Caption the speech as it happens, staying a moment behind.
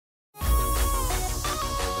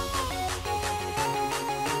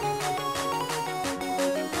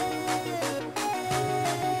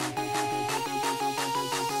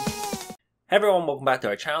Hey everyone, welcome back to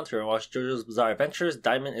our channel to watch Jojo's Bizarre Adventures.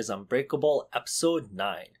 Diamond is Unbreakable, episode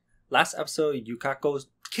 9. Last episode, Yukako's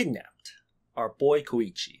kidnapped our boy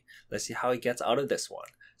Koichi. Let's see how he gets out of this one.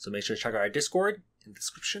 So make sure to check out our Discord in the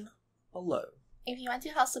description below. If you want to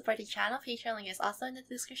help support the channel, Patreon link is also in the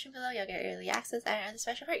description below. You'll get early access and other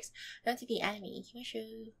special perks. Don't to be anime.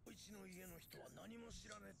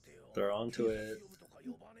 They're onto it.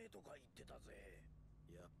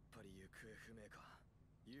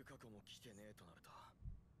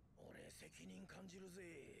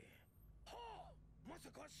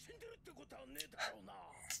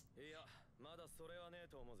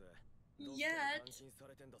 Yet.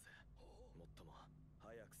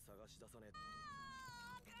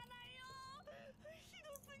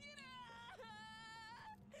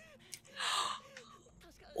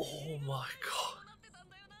 Oh my god.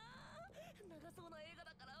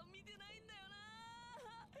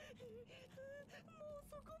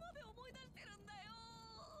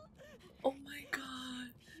 Oh my god.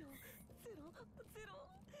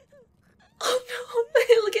 Oh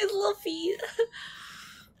no, look at his little feet.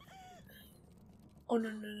 Oh no,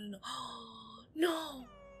 no, no, no. No.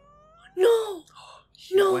 No.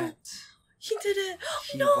 He No. went. He did it.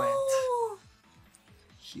 He No. went.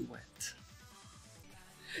 He went.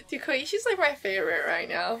 Dude, Koishi's like my favorite right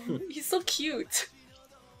now. He's so cute.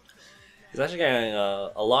 He's actually getting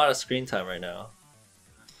a lot of screen time right now.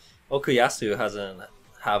 Okuyasu hasn't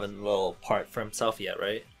having a little part for himself yet,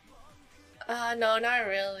 right? No, not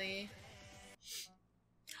really.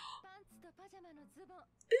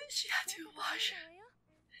 She had to wash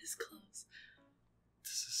his clothes.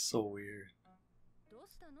 This is so weird.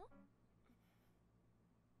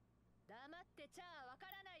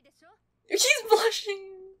 He's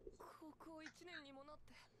blushing.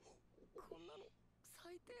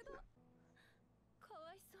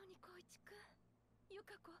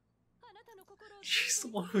 She's the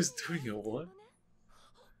one who's doing it, what?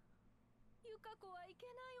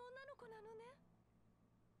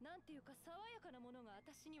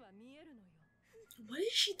 What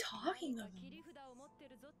is she talking about?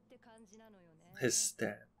 His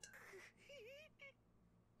stand.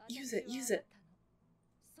 Use it, use it.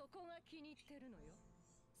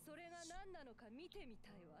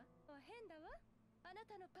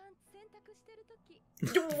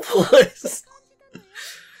 What?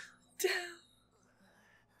 Damn.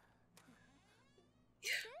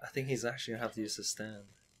 I think he's actually gonna have to use the stand.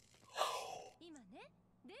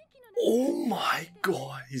 Oh my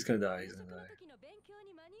god, he's gonna die, he's gonna die.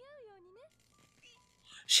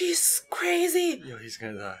 She's crazy. Yo, he's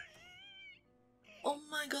gonna die. Oh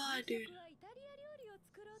my god, dude.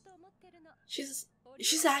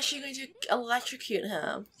 She's actually going to electrocute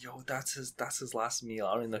him. Yo, that's his last meal.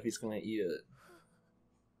 I don't even know if he's gonna eat it.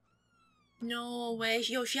 No way.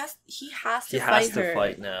 Yo, he has to He fight has her. to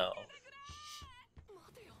fight now.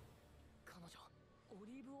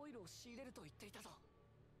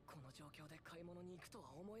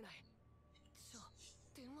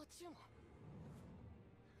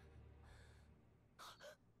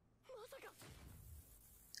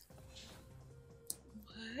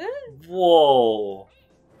 What? Whoa.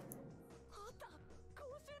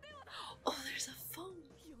 Oh, there's a phone.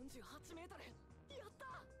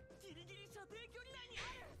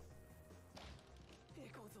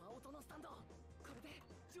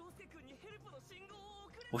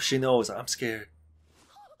 Well, she knows. I'm scared.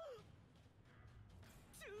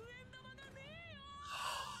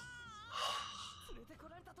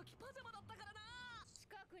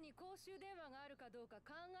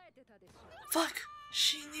 Fuck.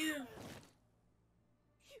 She knew.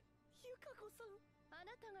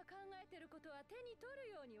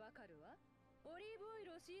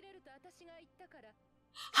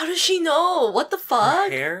 How does she know? What the Her fuck?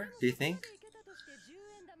 hair? Do you think?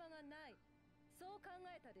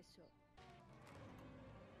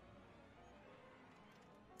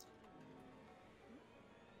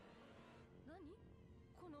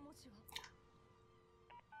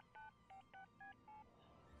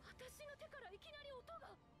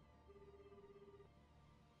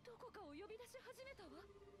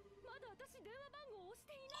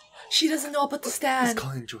 She doesn't know about the He's stand.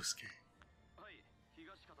 calling Josuke.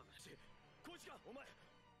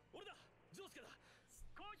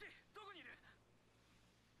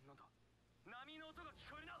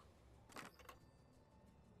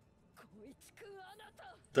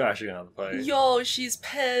 They're actually gonna have to fight. Yo, she's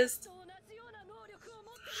pissed.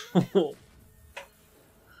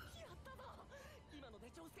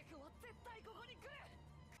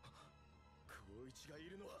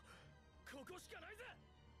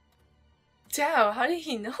 Damn, how did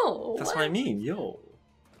he know? That's what I mean, yo.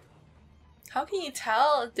 How can you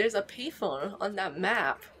tell if there's a payphone on that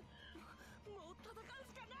map?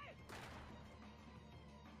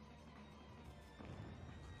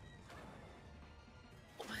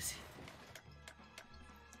 What is he?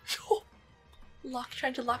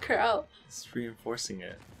 Trying to lock her out. It's reinforcing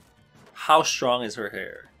it. How strong is her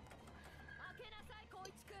hair?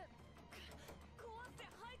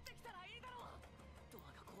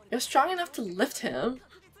 It was strong enough to lift him.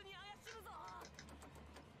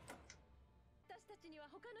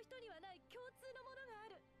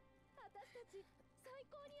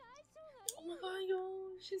 Oh my god, yo,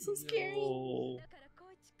 she's so scary. Yo.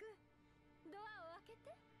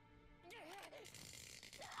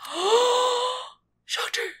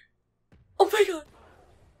 Shocked her! Oh my god!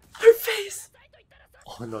 Her face!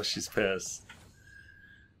 Oh no, she's pissed.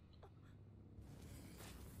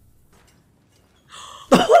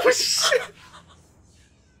 Oh shit!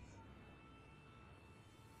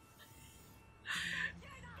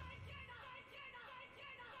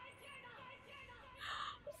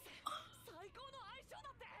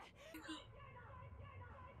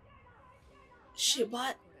 Shit,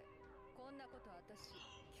 what?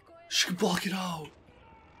 She can block it out.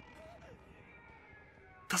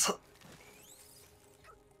 That's a...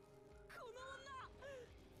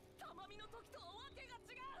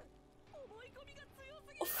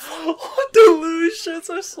 Oh, delusions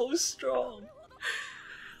are so strong.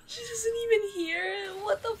 She doesn't even hear it.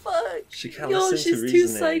 What the fuck? She can't Yo, listen she's to too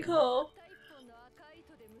reasoning. psycho.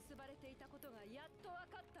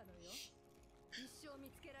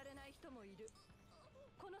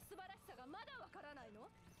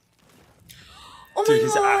 Oh Dude, my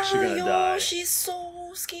he's god, actually gonna yo, die. she's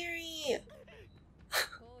so scary.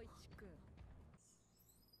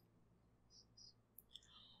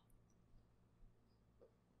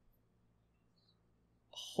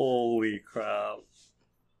 Holy crap.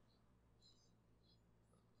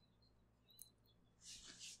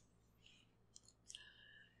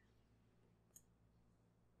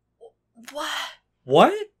 What?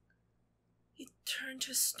 What? He turned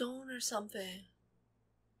to stone or something.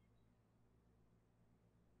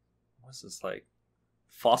 What's this, like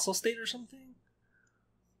fossil state or something?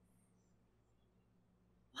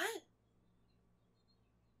 What?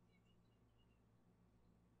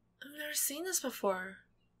 I've never seen this before.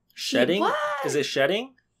 Shedding? What? Is it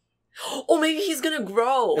shedding? Oh, maybe he's gonna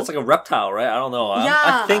grow. It's like a reptile, right? I don't know. I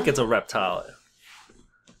Yeah. think it's a reptile.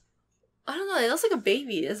 I don't know. It looks like a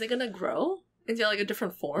baby. Is it gonna grow into like a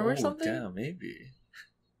different form or something? Damn, maybe.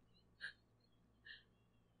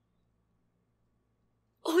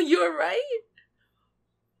 Oh, you're right.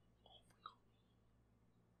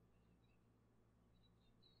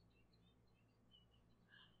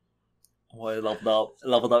 Oh, it leveled up. It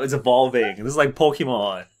leveled up. It's evolving. This is like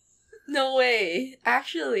Pokemon. No way.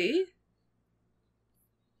 Actually.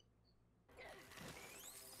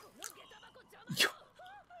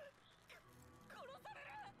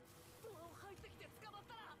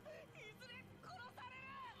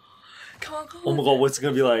 Come on, come on. Oh my god, what's it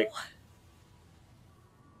gonna be like?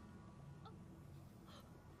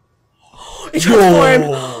 It transformed.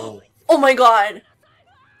 Yo! Oh my god.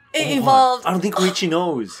 It Oh my evolved. God. I don't think Koichi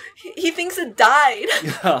knows. He thinks it died.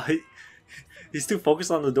 Yeah, he's too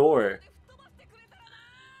focused on the door.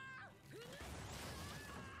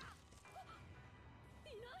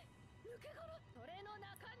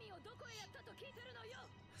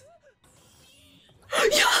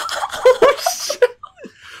 Oh shit.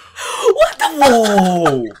 What the fuck?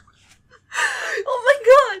 Whoa! Oh my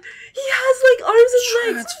god. He has like arms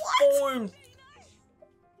and legs. What? Transformed!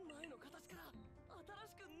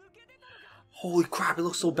 Holy crap, it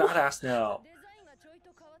looks so badass now.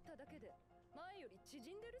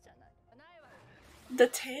 The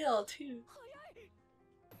tail too.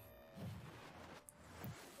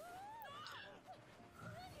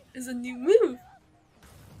 Is a new move.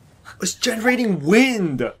 It's generating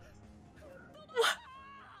wind!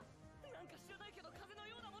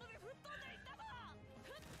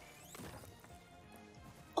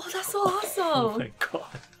 Oh, that's so Oh awesome. my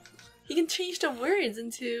god. He can change the words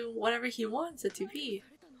into whatever he wants it to be.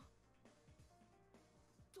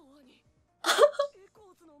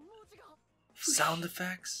 Sound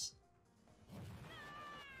effects?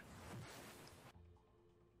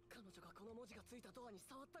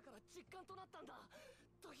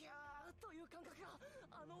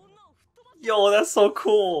 Yo, that's so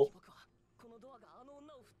cool.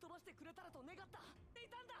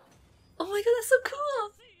 Oh my god, that's so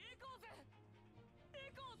cool.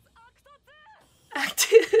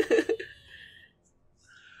 Active.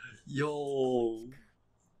 Yo.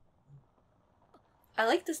 I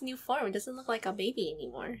like this new form. It doesn't look like a baby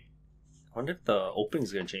anymore. I wonder if the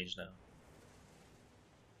opening's gonna change now.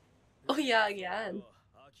 Oh yeah, again.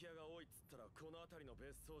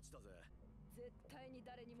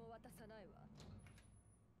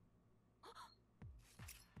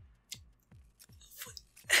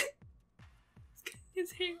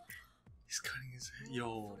 His hair. He's cutting his hair.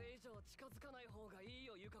 Yo.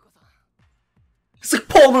 It's like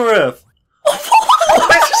Polnareff!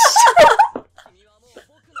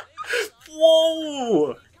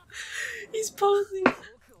 Whoa! He's posing.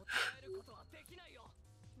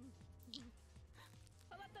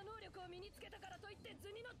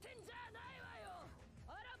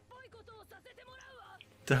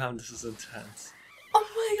 Damn, this is intense. Oh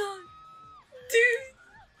my god. Dude.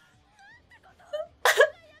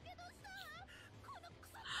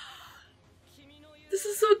 This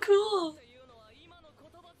is so cool.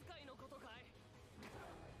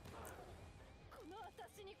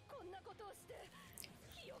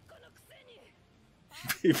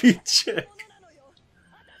 Baby chick.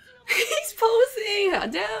 He's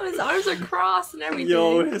posing. Damn, his arms are crossed and everything.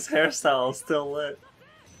 Yo, his hairstyle is still lit.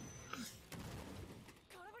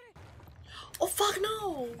 Oh fuck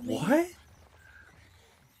no. What?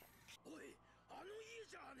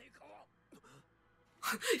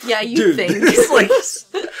 Yeah, you Dude, think. it's like...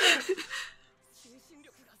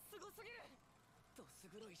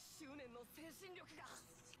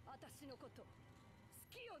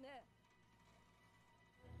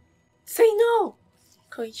 Say no,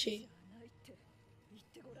 Koichi.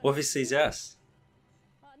 What if he says yes?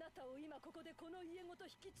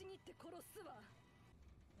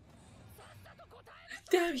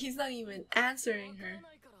 Damn, he's not even answering her.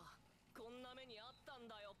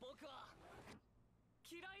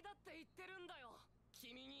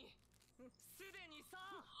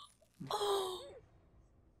 Oh.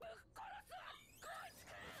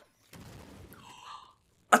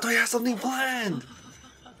 I thought you had something planned!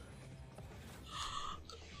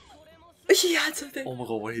 He had something. Oh my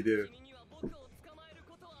god, what did he do?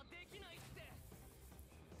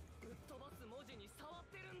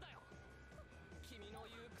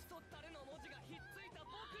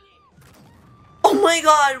 Oh my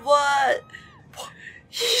god, what?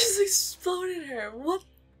 He just exploded her. What?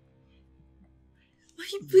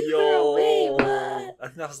 He blew her away. What? I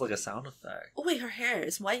think that was like a sound effect. Oh wait, her hair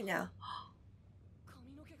is white now.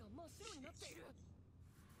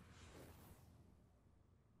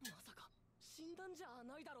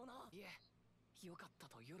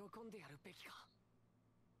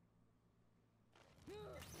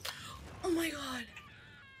 Oh my god.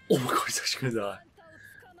 Oh my god, he's actually gonna die.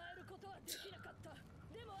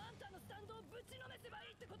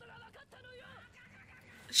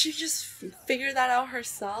 She just figured that out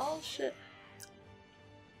herself? Shit.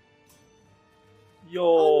 Yo,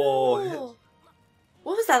 Oh no.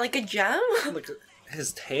 What was that, like a gem? like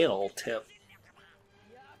his tail tip.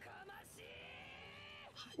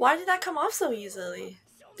 Why did that come off so easily?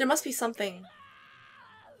 There must be something.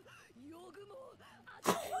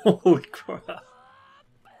 Holy crap.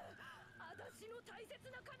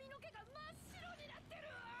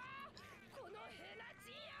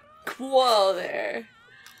 Whoa there.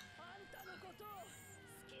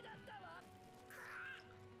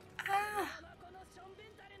 Ah.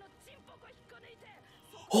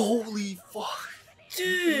 Holy fuck.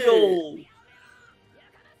 Dude. Yo.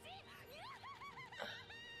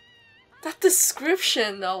 That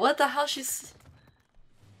description though, what the hell she's...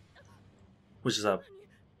 Which is up?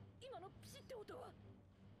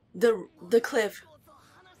 The cliff.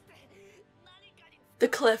 The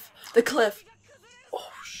cliff. The cliff. Oh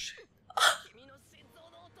shit.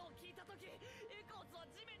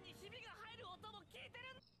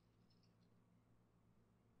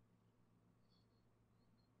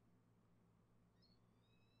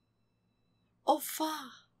 Oh fuck.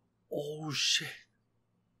 Oh shit.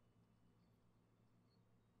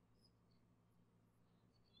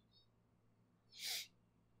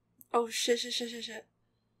 Oh shit, shit, shit, shit, shit.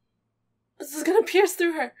 This is gonna pierce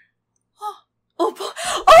through her. Oh,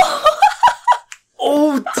 oh,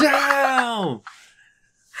 Oh damn!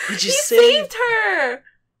 Did you he save? saved her.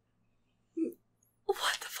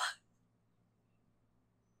 What the fuck?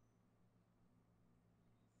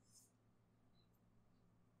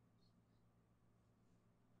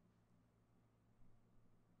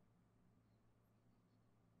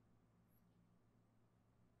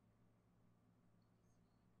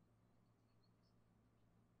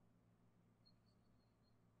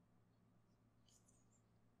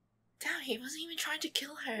 Damn, he wasn't even trying to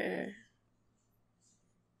kill her.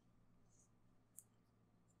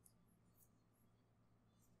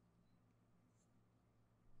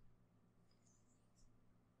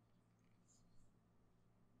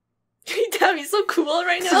 damn, he's so cool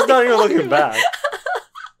right now. He's not even looking back.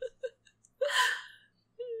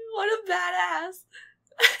 What a badass.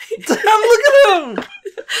 Damn, look at him!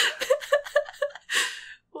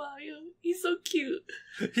 Wow, he's so cute.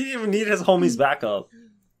 He didn't even need his homies back up.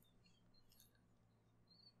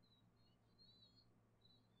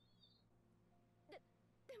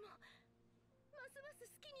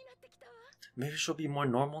 Maybe she'll be more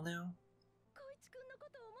normal now?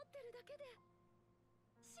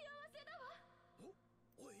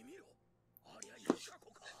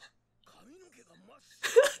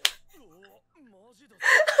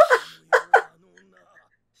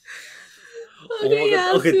 Oh my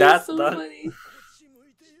god, okay, that's that- funny.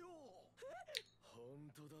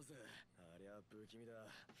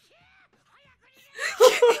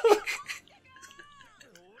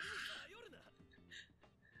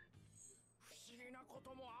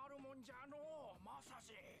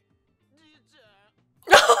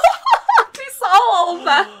 We saw all of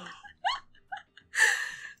that.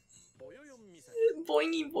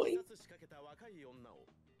 Boingy boing.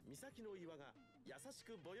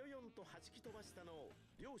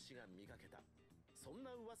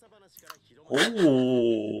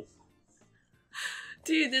 Oh.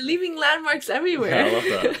 Dude, they're leaving landmarks everywhere. Yeah, I love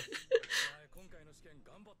that.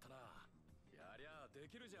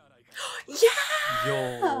 Yeah!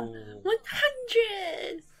 Yo.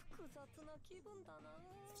 100!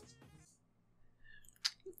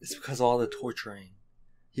 It's because of all the torturing.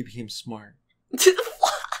 He became smart. Is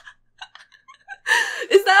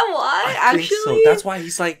that why? I think Actually? so. That's why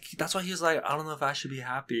he was like, I don't know if I should be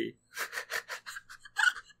happy.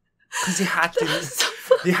 Because he had to. So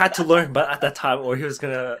He had to learn, but at that time, or he was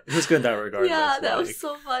gonna die regardless. yeah, that like, was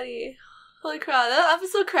so funny. Holy crap, that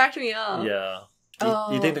episode cracked me up. Yeah.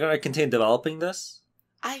 You think they're gonna continue developing this?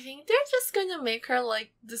 I think they're just gonna make her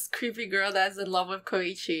like this creepy girl that's in love with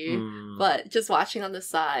Koichi, Hmm. but just watching on the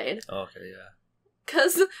side. Okay, yeah.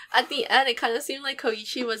 Because at the end, it kind of seemed like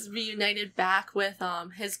Koichi was reunited back with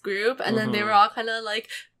his group, and then they were all kind of like,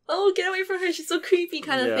 "Oh, get away from her! She's so creepy,"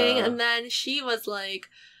 kind of thing. Yeah. And then she was like,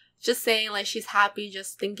 just saying like she's happy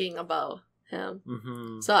just thinking about him.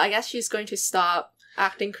 Mm-hmm. So I guess she's going to stop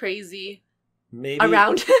acting crazy Maybe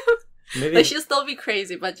around him. Maybe Like she'll still be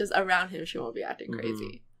crazy, but just around him she won't be acting Mhm.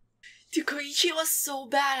 crazy. Dude, Koichi was so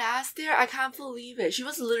badass there. I can't believe it. She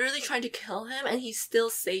was literally trying to kill him and he still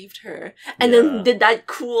saved her. And Yeah. then did that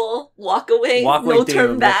cool walk away, Walkway no thing,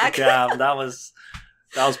 turn back. Yeah, that was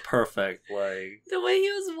perfect. Like The way he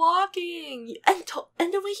was walking. And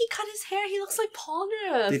the way he cut his hair, he looks like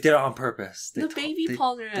Polnareff. they did it on purpose. The baby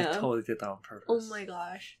Polnareff. They totally did that on purpose. Oh my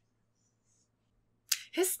gosh.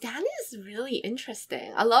 His stand is really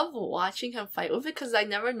interesting. I love watching him fight with it because I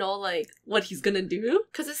never know like what he's gonna do.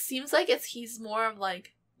 Because it seems like he's more of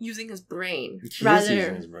like using his brain He is rather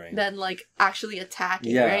using his brain. than like actually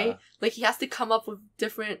attacking, Yeah. right? Like he has to come up with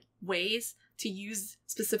different ways to use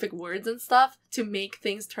specific words and stuff to make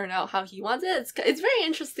things turn out how he wants it. It's very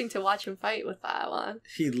interesting to watch him fight with that one.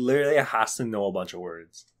 He literally has to know a bunch of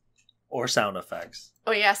words or sound effects.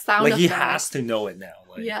 Oh yeah, sound Like he effects. has to know it now.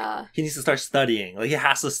 Like Yeah. he needs to start studying. Like he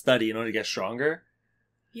has to study in order to get stronger.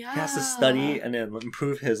 Yeah. He has to study and then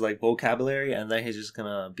improve his like vocabulary, and then he's just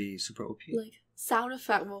gonna be super OP. Like sound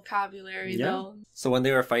effect vocabulary Yeah. though. So when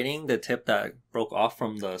they were fighting, the tip that broke off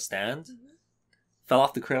from the stand fell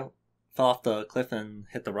off the cliff and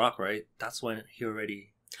hit the rock. Right, that's when he already.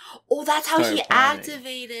 Oh, that's how Started he planning.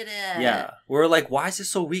 activated it. Yeah, we were like, why is it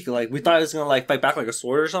so weak? Like we thought it was gonna like fight back like a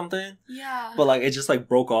sword or something, Yeah. but like it just like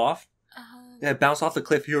broke off. Uh-huh. Yeah, it bounced off the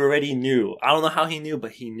cliff. He already knew. I don't know how he knew,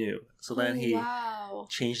 but he knew. So then Oh, he wow.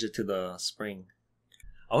 changed it to the spring.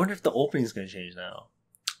 I wonder if the opening's gonna change now.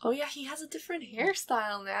 Oh yeah, he has a different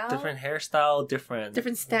hairstyle now. Different hairstyle,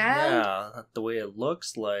 different stand. Yeah, the way it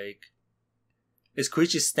looks like. Is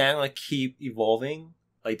Koichi's stand like keep evolving?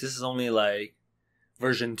 Like this is only like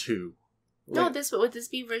version 2. No, Like- would this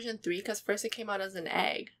be version 3? Because first it came out as an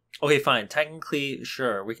egg. Okay, fine. Technically,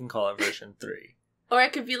 sure, we can call it version 3. Or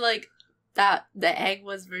it could be like that the egg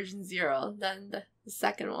was version 0, then the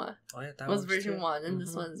second one Oh yeah, that was works version too. 1, and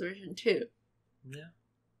this Mhm. one's version 2. Yeah.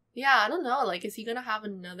 Yeah, I don't know. Like, is he gonna have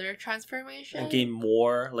another transformation? And gain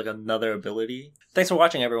more, like another ability. Thanks for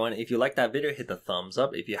watching, everyone. If you liked that video, hit the thumbs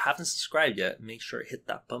up. If you haven't subscribed yet, make sure to hit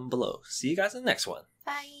that button below. See you guys in the next one.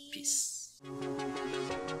 Bye. Peace.